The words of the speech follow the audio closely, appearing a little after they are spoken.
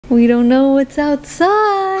We don't know what's outside.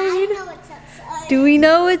 I know what's outside. Do we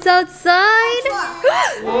know what's outside?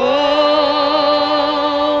 Whoa!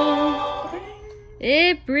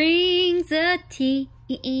 It brings a tea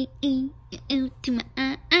to my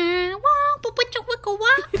eye.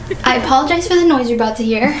 I apologize for the noise you're about to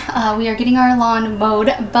hear. We are getting our lawn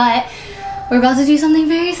mowed, but we're about to do something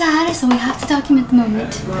very sad, so we have to document the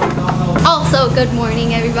moment. Also, good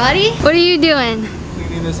morning, everybody. What are you doing?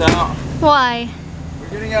 Cleaning this out. Why? We're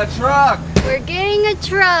getting a truck. We're getting a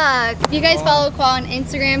truck. If you guys follow Khoa on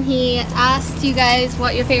Instagram, he asked you guys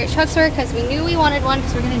what your favorite trucks were because we knew we wanted one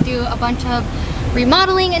because we're gonna do a bunch of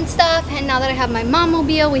remodeling and stuff. And now that I have my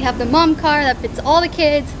mom-mobile, we have the mom car that fits all the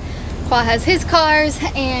kids. Khoa has his cars,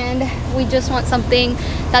 and we just want something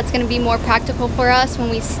that's gonna be more practical for us when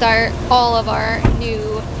we start all of our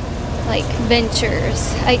new like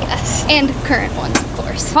ventures, I guess, and current ones, of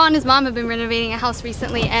course. Khoa and his mom have been renovating a house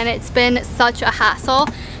recently, and it's been such a hassle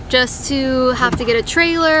just to have to get a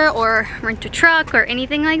trailer or rent a truck or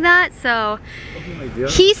anything like that. So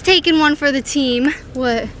he's taking one for the team.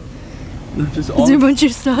 What? Is there a bunch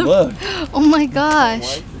of stuff? Look. Oh my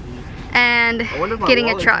gosh. And getting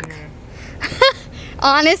a truck.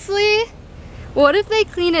 Honestly, what if they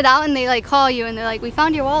clean it out and they like call you and they're like, we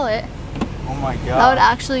found your wallet? Oh my god. That would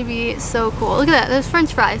actually be so cool. Look at that, there's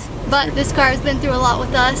french fries. But this car has been through a lot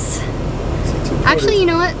with us. Actually, you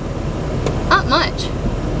know what? Not much.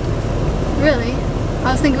 Really.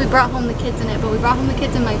 I was thinking we brought home the kids in it, but we brought home the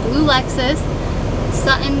kids in my blue Lexus.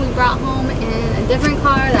 Sutton we brought home in a different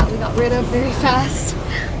car that we got rid of very fast.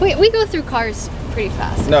 We go through cars pretty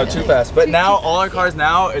fast. No, too fast. But now all our cars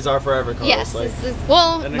now is our forever cars. Yes, like,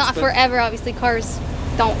 well, not forever. Obviously, cars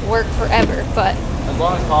don't work forever, but as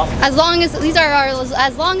long as possible. As long as these are our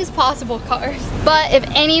as long as possible cars. But if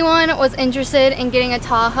anyone was interested in getting a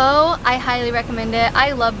Tahoe, I highly recommend it.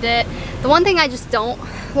 I loved it. The one thing I just don't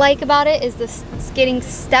like about it is this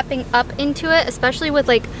stepping up into it, especially with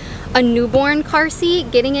like a newborn car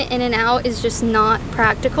seat. Getting it in and out is just not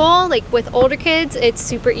practical. Like with older kids, it's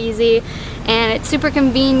super easy and it's super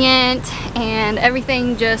convenient, and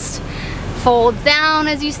everything just folds down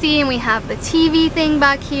as you see, and we have the TV thing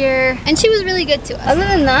back here, and she was really good to us. Other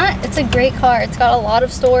than that, it's a great car. It's got a lot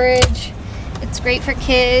of storage. It's great for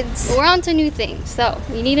kids. We're on to new things, so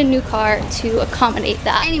we need a new car to accommodate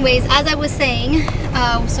that. Anyways, as I was saying,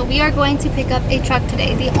 so we are going to pick up a truck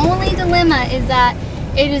today. The only dilemma is that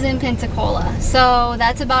it is in Pensacola, so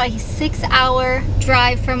that's about a 6-hour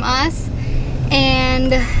drive from us,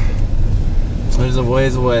 and there's a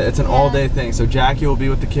ways away. It's an all-day thing, so Jackie will be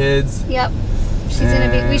with the kids. Yep. She's gonna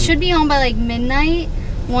be. We should be home by like midnight,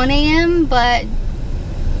 1 a.m., but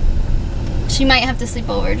she might have to sleep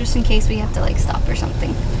over just in case we have to like stop or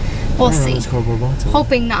something. We'll see.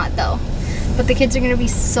 Hoping not though. But the kids are gonna be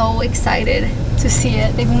so excited to see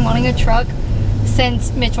it. They've been wanting a truck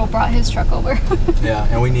since Mitchell brought his truck over. Yeah,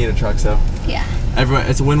 and we need a truck, so yeah. Everyone,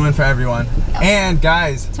 it's a win-win for everyone. Yep. And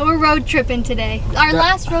guys, so we're road tripping today. Our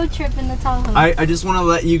last road trip in the Tahoe. I just want to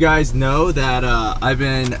let you guys know that I've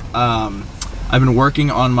been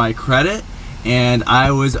working on my credit, and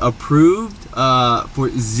I was approved for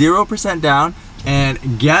 0% down.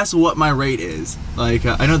 And guess what my rate is? Like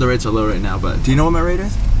I know the rates are low right now, but do you know what my rate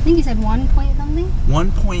is? I think you said 1 point something.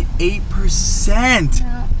 1.8%.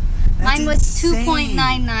 Yeah. Mine was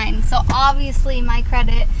 2.99. So obviously my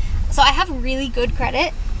credit. So I have really good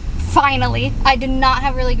credit. Finally, I did not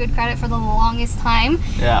have really good credit for the longest time.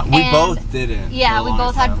 Yeah, we both didn't. Yeah, we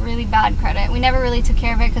both had really bad credit. We never really took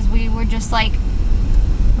care of it because we were just like,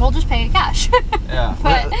 we'll just pay cash. Yeah,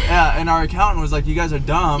 but, yeah, and our accountant was like, you guys are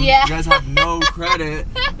dumb. Yeah. You guys have no credit.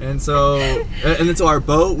 And so our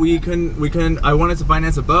boat, we couldn't, I wanted to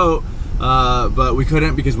finance a boat, but we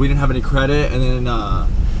couldn't because we didn't have any credit. And then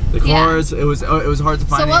the cars, it was hard to finance.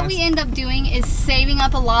 So what we end up doing is saving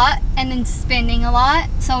up a lot and then spending a lot.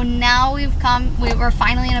 So now we're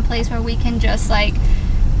finally in a place where we can just like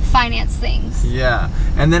finance things. Yeah,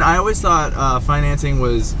 and then I always thought financing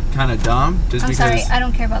was kind of dumb just because. I'm sorry, I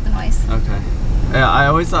don't care about the noise. Okay. Yeah, I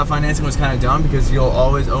always thought financing was kind of dumb because you'll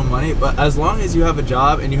always owe money, but as long as you have a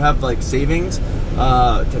job and you have like savings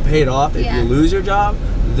to pay it off if you lose your job,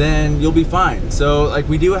 then you'll be fine. So like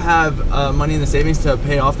we do have money in the savings to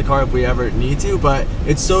pay off the car if we ever need to, but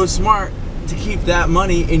it's so smart to keep that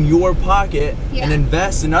money in your pocket and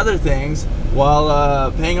invest in other things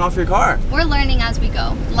while paying off your car. We're learning as we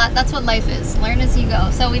go. That's what life is. Learn as you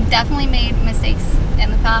go. So we've definitely made mistakes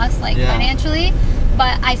in the past, like financially,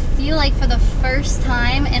 but I feel like for the first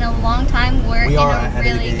time in a long time, we're in a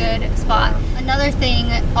really good spot. Another thing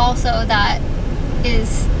also that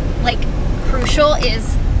is like crucial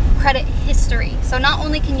is credit history. So not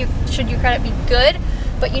only should your credit be good,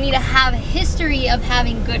 but you need to have a history of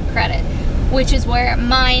having good credit, which is where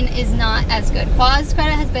mine is not as good. Khoa's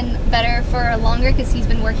credit has been better for longer because he's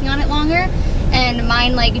been working on it longer, and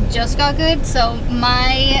mine like just got good, so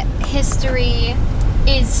my history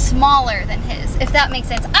is smaller than his, if that makes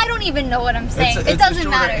sense. I don't even know what I'm saying. It doesn't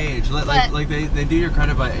matter. Age. Like they do your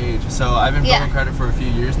credit by age. So I've been building credit for a few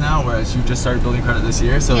years now, whereas you just started building credit this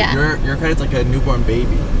year. So your credit's like a newborn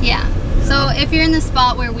baby. Yeah. So if you're in the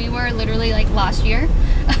spot where we were literally like last year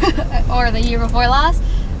or the year before last,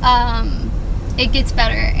 it gets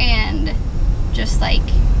better, and just like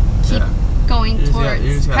keep going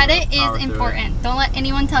towards. Credit is important. Don't let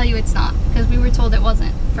anyone tell you it's not, because we were told it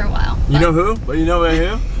wasn't for a while. You know who? But you know by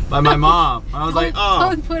who? By my mom. I was like, oh.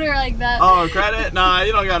 Don't put her like that. Oh, credit? Nah,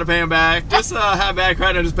 you don't gotta pay them back. Just have bad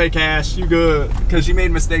credit and just pay cash. You good. Because she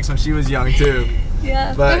made mistakes when she was young too.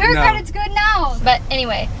 Yeah. But her credit's good now. But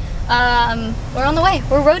anyway. We're on the way.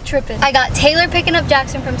 We're road tripping. I got Taylor picking up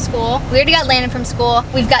Jackson from school. We already got Landon from school.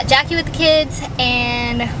 We've got Jackie with the kids,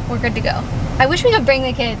 and we're good to go. I wish we could bring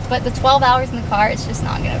the kids, but the 12 hours in the car, it's just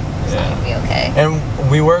not gonna be okay. And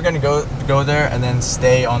we were gonna go there and then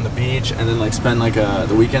stay on the beach and then like spend like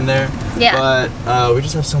the weekend there. Yeah. But we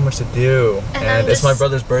just have so much to do, and it's my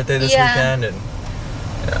brother's birthday this weekend, and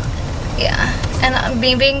yeah. And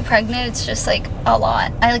being pregnant, it's just like a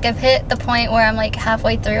lot. I've hit the point where I'm like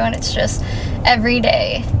halfway through, and it's just every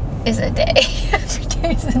day is a day. Every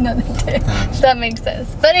day is another day. If that makes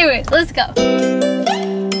sense. But anyways, let's go.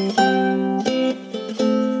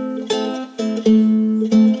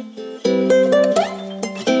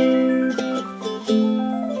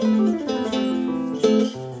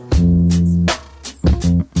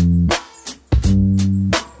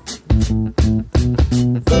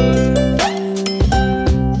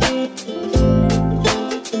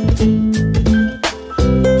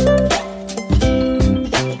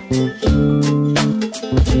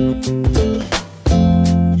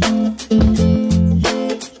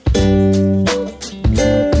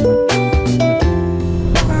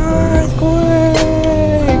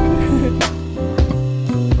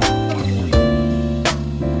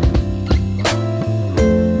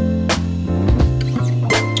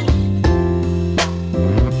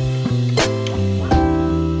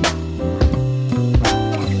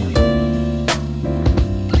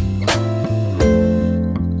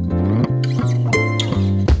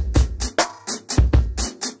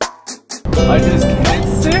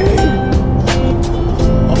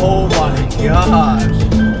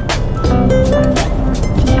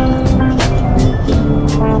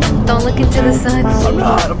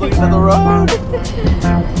 41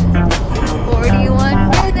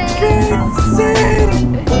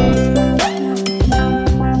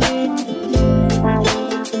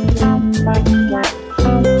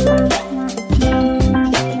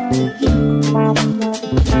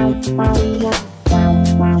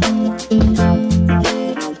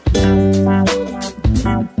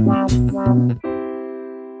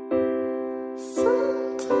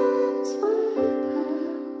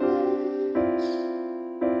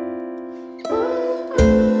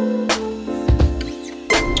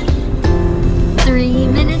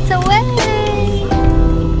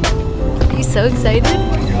 so excited. Oh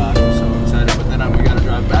my god, I'm so excited, but then we gotta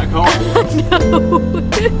drive back home. No.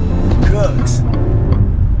 Trucks.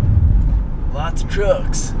 Lots of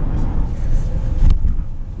trucks.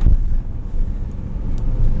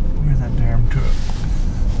 Where's that damn truck?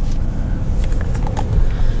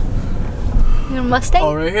 You got a Mustang?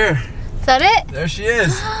 Oh, right here. Is that it? There she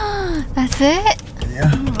is. That's it?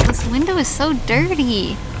 Yeah. Oh, this window is so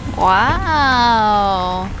dirty.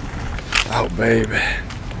 Wow. Oh, baby.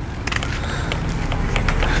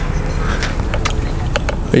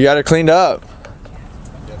 You got it cleaned up.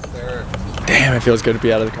 Yes, sir. Damn, it feels good to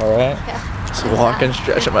be out of the car, right? Yeah. Just walking,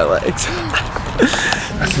 stretching my legs.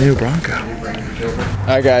 That's the new Bronco.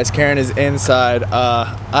 Alright guys, Karen is inside.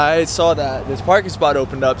 I saw that this parking spot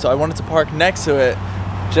opened up, so I wanted to park next to it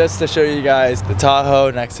just to show you guys the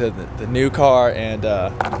Tahoe next to the new car, and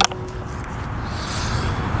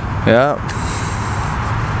yeah.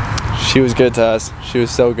 She was good to us. She was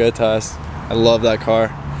so good to us. I love that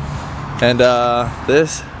car. And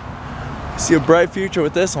this, I see a bright future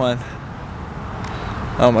with this one.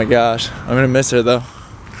 Oh my gosh, I'm gonna miss her though.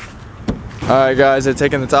 Alright guys, they're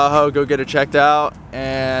taking the Tahoe, go get it checked out,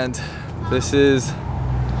 and this is...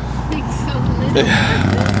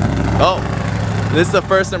 Oh, this is the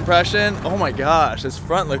first impression. Oh my gosh, this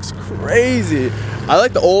front looks crazy. I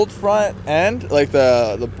like the old front end, like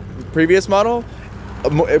the previous model,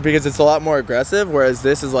 because it's a lot more aggressive, whereas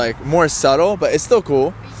this is like more subtle, but it's still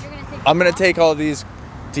cool. I'm gonna take all these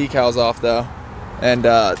decals off though, and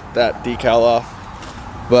that decal off.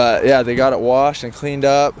 But yeah, they got it washed and cleaned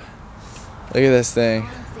up. Look at this thing.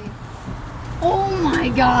 Oh my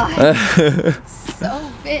god. It's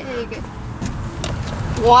so big.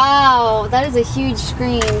 Wow, that is a huge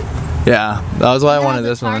screen. Yeah, that was why I wanted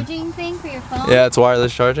this one. Charging thing for your phone? Yeah, it's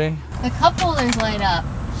wireless charging. The cup holders light up.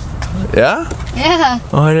 Yeah? Yeah.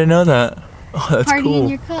 Oh, I didn't know that. Oh, that's Party cool. in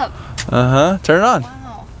your cup. Uh-huh. Turn it on.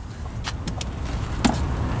 Wow.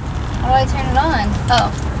 How do I turn it on?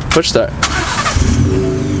 Oh. Push start.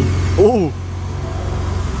 Ooh.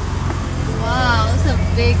 Wow, this is a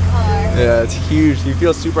big car. Yeah, it's huge. You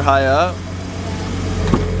feel super high up.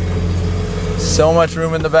 So much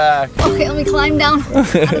room in the back. Okay, let me climb down out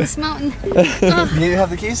of this mountain. Do you have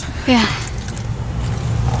the keys? Yeah.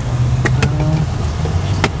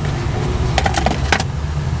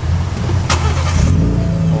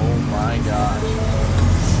 Oh my gosh.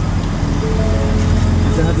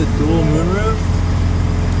 Does it have the dual moonroof?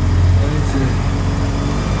 Let me see.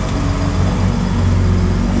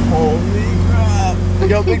 Holy crap.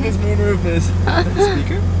 Look how big this moonroof is.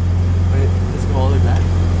 Speaker? Wait, does it go all the way back?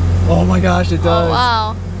 Oh my gosh, it does. Oh,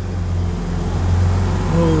 wow.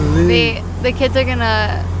 Holy. The kids are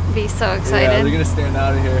gonna be so excited. Yeah, they're gonna stand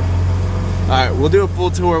out of here. Alright, we'll do a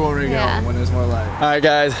full tour when we go, when there's more light. Alright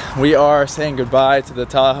guys, we are saying goodbye to the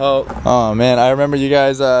Tahoe. Oh man, I remember you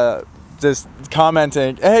guys just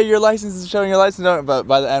commenting, hey, your license is showing, your license, but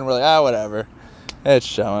by the end we're like, ah, whatever. It's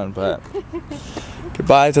showing, but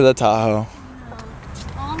goodbye to the Tahoe.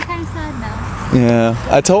 I'm kind of sad now. Yeah,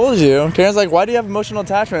 I told you. Karen's like, why do you have emotional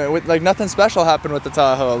attachment? With, like, nothing special happened with the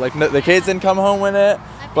Tahoe. Like, the kids didn't come home with it,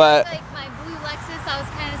 but... like my blue Lexus, I was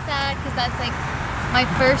kind of sad because that's like my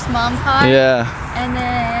first mom car. Yeah. And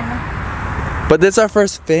then... But this is our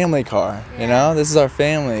first family car, you know? This is our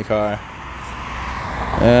family car.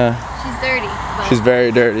 Yeah. She's dirty, but She's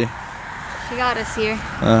very dirty. she got us here.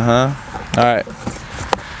 Uh-huh. Alright.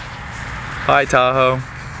 Hi, Tahoe.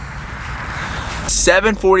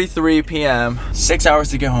 7:43 p.m. 6 hours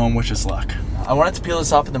to get home, which is luck. I wanted to peel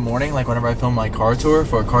this off in the morning, like whenever I film my car tour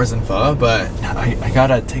for Cars and Pho, but I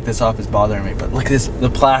gotta take this off, it's bothering me. But look at this, the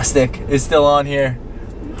plastic is still on here.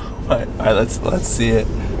 But, alright, let's see it.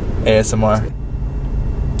 ASMR.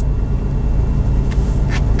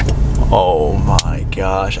 Oh my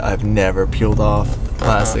gosh, I've never peeled off the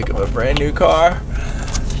plastic of a brand new car.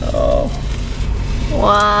 Oh.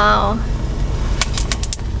 Wow.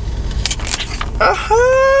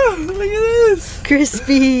 Aha! Look at this!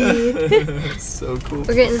 Crispy. So cool.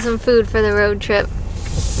 We're getting some food for the road trip.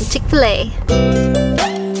 Chick-fil-A.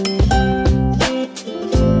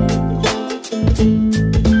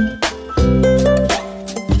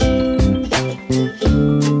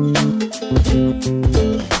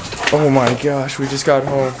 Oh my gosh, we just got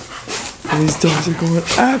home. And these dogs are going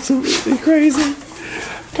absolutely crazy.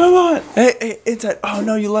 Come on. Hey, inside. Oh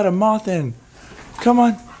no, you let a moth in. Come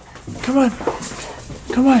on. Come on.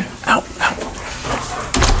 Come on. Ow, ow.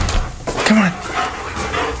 Come on.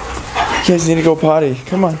 You guys need to go potty.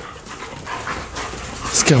 Come on.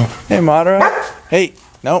 Let's go. Hey, Madara. Hey.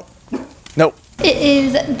 Nope. Nope. It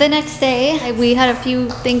is the next day. We had a few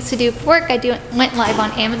things to do for work. I went live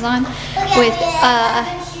on Amazon with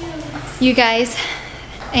you guys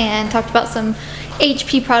and talked about some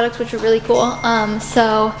HP products, which were really cool.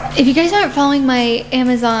 So if you guys aren't following my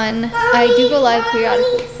Amazon, I do go live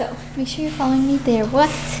periodically, so make sure you're following me there. What?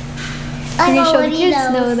 Can you show the kids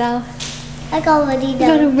know though? I already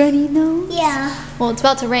know. You already know? Yeah. Well, it's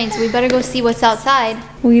about to rain, so we better go see what's outside.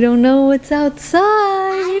 We don't know what's outside.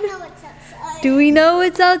 I know what's outside. Do we know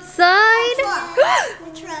what's outside?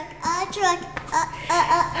 A truck.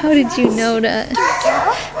 How did you know that?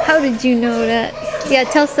 How did you know that? Yeah,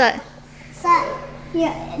 tell Sut.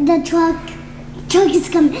 Yeah, the truck is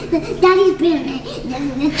coming. Daddy's being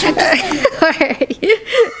the truck is coming. Alright.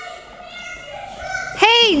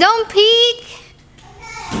 Hey, don't peek!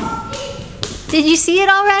 Did you see it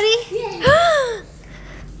already? Yeah.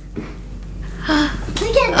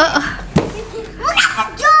 Look at the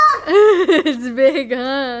truck! It's big,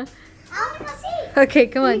 huh? I want to go see. Okay,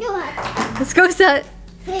 come on. Go on. Let's go, Sut.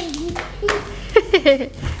 Hey,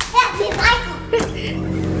 Michael.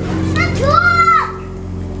 The truck!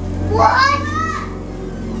 What?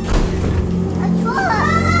 A truck!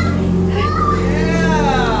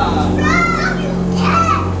 Yeah!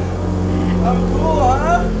 How cool,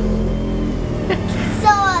 huh? So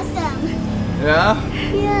awesome. Yeah?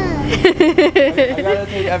 Yeah. I gotta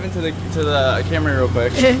take Evan to the camera real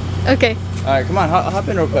quick. Okay. Alright, come on, hop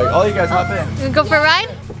in real quick. All you guys hop in. You wanna go for a ride?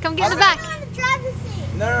 Come get in the back.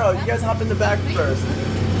 No, you guys hop in the back first.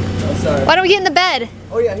 Oh, sorry. Why don't we get in the bed?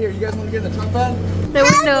 Oh yeah, here, you guys want to get in the truck bed? The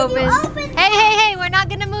window opens. Hey, we're not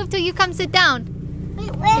gonna move till you come sit down.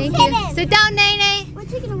 Thank you. Sit down, Nene. We're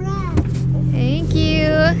taking a ride. Thank you.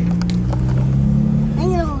 I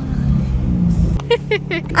know.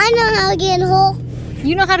 I know how to get in the hole.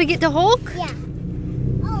 You know how to get to Hulk? Yeah.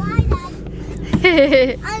 Oh, hi,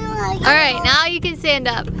 Dad. I know how to get All right, now you can stand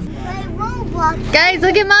up. Roblox. Guys,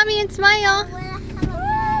 look at mommy and smile.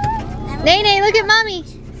 Nene, look at mommy.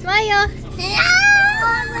 Smile.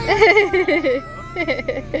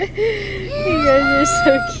 You guys are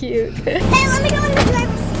so cute. Hey, let me go in the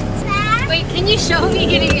driver's seat. Wait, can you show me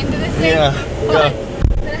getting into this thing? Yeah. What?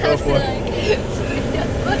 Go for it.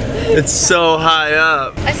 It's so high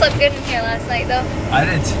up. I slept good in here last night though. I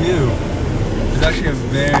did too. It's actually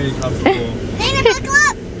very comfortable. Nana, buckle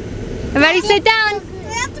up. Everybody sit down. Do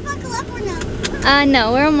we have to buckle up or no?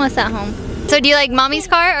 No, we're almost at home. So do you like mommy's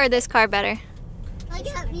car or this car better? Like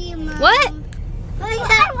you, Mom. What? Like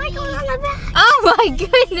that. We're going on the back. Oh my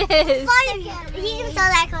goodness. He can sell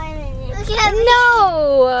that car in a minute. Look at me.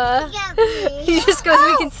 No. Look at me. He just goes,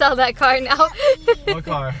 we can sell that car now. What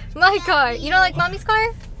car? My car. You don't like mommy's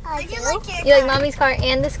car? I do like your You like mommy's car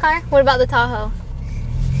and this car? What about the Tahoe?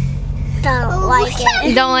 Don't like it.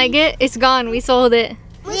 You don't like it? It's gone. We sold it.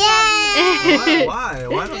 Yeah. Why?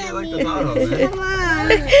 Why don't you like the Tahoe, man? Come on.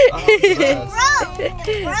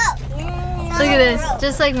 Bro. Look at this.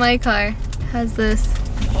 Just like my car. Has this.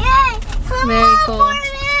 Yay. Come Very on, cool. for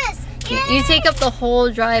this. You take up the whole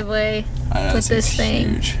driveway with this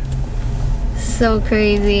thing. Huge. So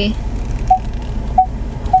crazy.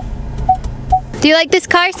 Do you like this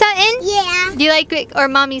car, Sutton? Yeah. Do you like it or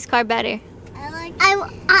mommy's car better? I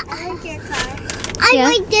like your car. I Yeah?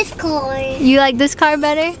 like this car. You like this car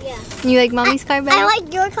better? Yeah. You like mommy's car better? I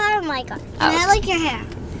like your car and my car. And I like your hair.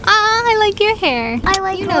 I like your hair. I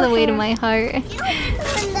like You know your the way to hair. my heart. You open the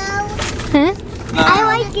window. Huh? I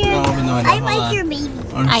like your. No, open the window. I Hold like on. your baby.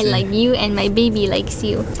 I like you and my baby likes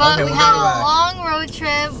you. But Okay, we we'll had be a back. long road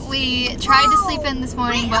trip. We tried to sleep in this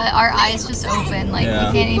morning, but our eyes just open. Like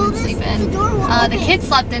Yeah. we can't even sleep in. The kids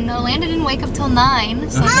slept in though. Landon didn't wake up till 9,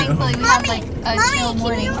 so thankfully we had like a chill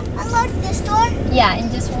morning. Can you unlock this door? Yeah,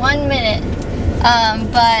 in just 1 minute.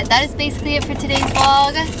 But that is basically it for today's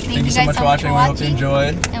vlog. Thank you so guys much so for much watching. for We hope you watching.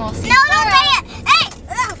 enjoyed. And we'll see No, you don't tomorrow. say it. Hey.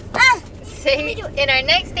 See you in our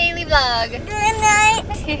next daily vlog. Good night.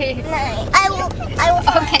 Night. I will.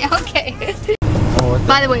 Okay.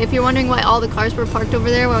 By the way, if you're wondering why all the cars were parked over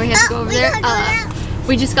there, why we had to go over there,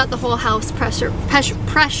 we just got the whole house pressure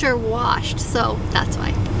washed, so that's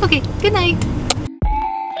why. Okay, good night.